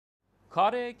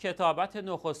کار کتابت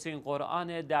نخستین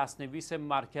قرآن دستنویس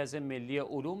مرکز ملی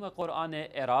علوم قرآن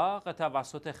عراق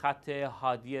توسط خط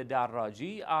هادی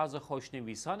دراجی از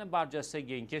خوشنویسان برجسته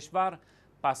این کشور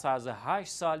پس از 8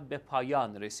 سال به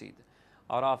پایان رسید.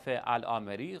 رافع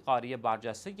العامری، قاری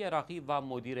برجسته عراقی و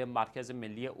مدیر مرکز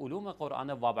ملی علوم قرآن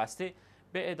وابسته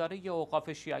به اداره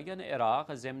اوقاف شیعیان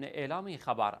عراق ضمن اعلام این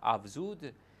خبر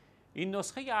افزود: این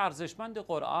نسخه ارزشمند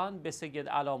قرآن به سید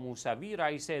علام موسوی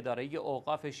رئیس اداره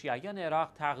اوقاف شیعیان عراق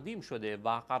تقدیم شده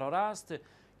و قرار است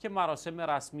که مراسم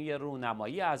رسمی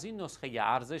رونمایی از این نسخه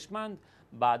ارزشمند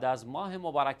بعد از ماه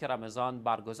مبارک رمضان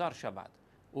برگزار شود.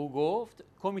 او گفت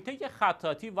کمیته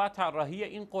خطاطی و طراحی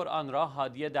این قرآن را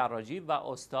هادی دراجی و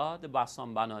استاد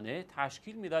بسام بنانه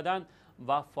تشکیل می‌دادند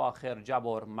و فاخر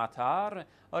جبر مطر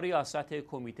ریاست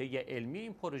کمیته علمی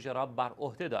این پروژه را بر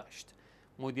عهده داشت.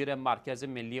 مدیر مرکز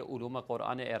ملی علوم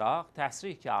قرآن عراق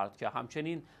تصریح کرد که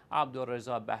همچنین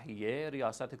عبدالرضا بهیه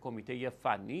ریاست کمیته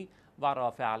فنی و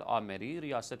رافع العامری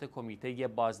ریاست کمیته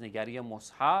بازنگری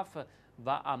مصحف و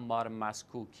عمار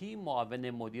مسکوکی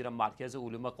معاون مدیر مرکز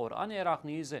علوم قرآن عراق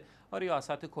نیز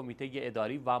ریاست کمیته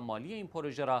اداری و مالی این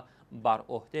پروژه را بر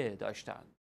عهده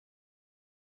داشتند.